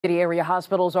City area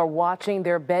hospitals are watching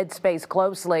their bed space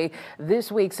closely.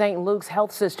 This week, St. Luke's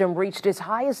health system reached its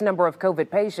highest number of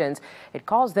COVID patients. It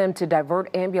caused them to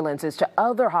divert ambulances to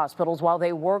other hospitals while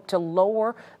they work to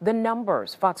lower the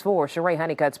numbers. Fox 4 Sheree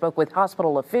Honeycutt spoke with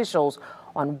hospital officials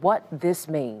on what this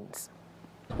means.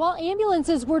 While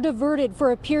ambulances were diverted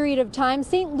for a period of time,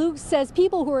 St. Luke's says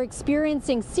people who are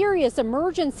experiencing serious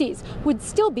emergencies would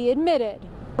still be admitted.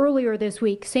 Earlier this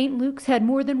week, St. Luke's had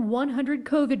more than 100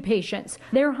 COVID patients,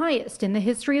 their highest in the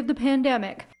history of the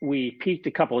pandemic. We peaked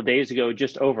a couple of days ago,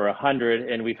 just over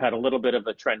 100, and we've had a little bit of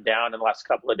a trend down in the last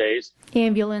couple of days.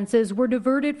 Ambulances were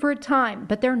diverted for a time,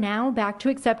 but they're now back to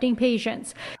accepting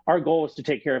patients. Our goal is to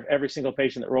take care of every single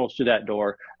patient that rolls through that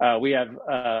door. We have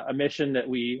a mission that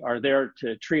we are there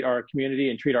to treat our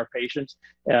community and treat our patients,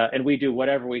 and we do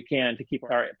whatever we can to keep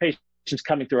our patients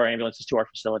coming through our ambulances to our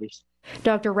facilities.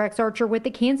 Dr. Rex Archer with the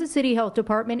Kansas City Health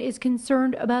Department is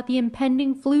concerned about the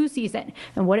impending flu season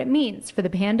and what it means for the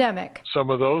pandemic. Some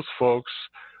of those folks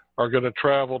are going to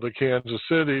travel to Kansas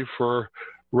City for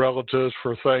relatives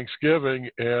for Thanksgiving,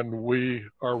 and we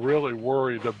are really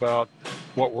worried about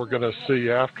what we're going to see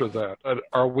after that.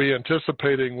 Are we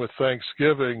anticipating with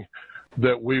Thanksgiving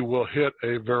that we will hit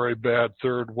a very bad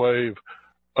third wave?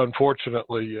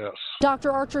 Unfortunately, yes. Dr.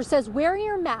 Archer says wearing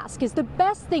your mask is the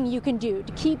best thing you can do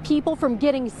to keep people from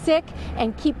getting sick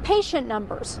and keep patient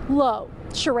numbers low.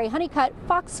 Sheree Honeycutt,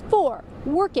 Fox 4,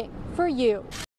 working for you.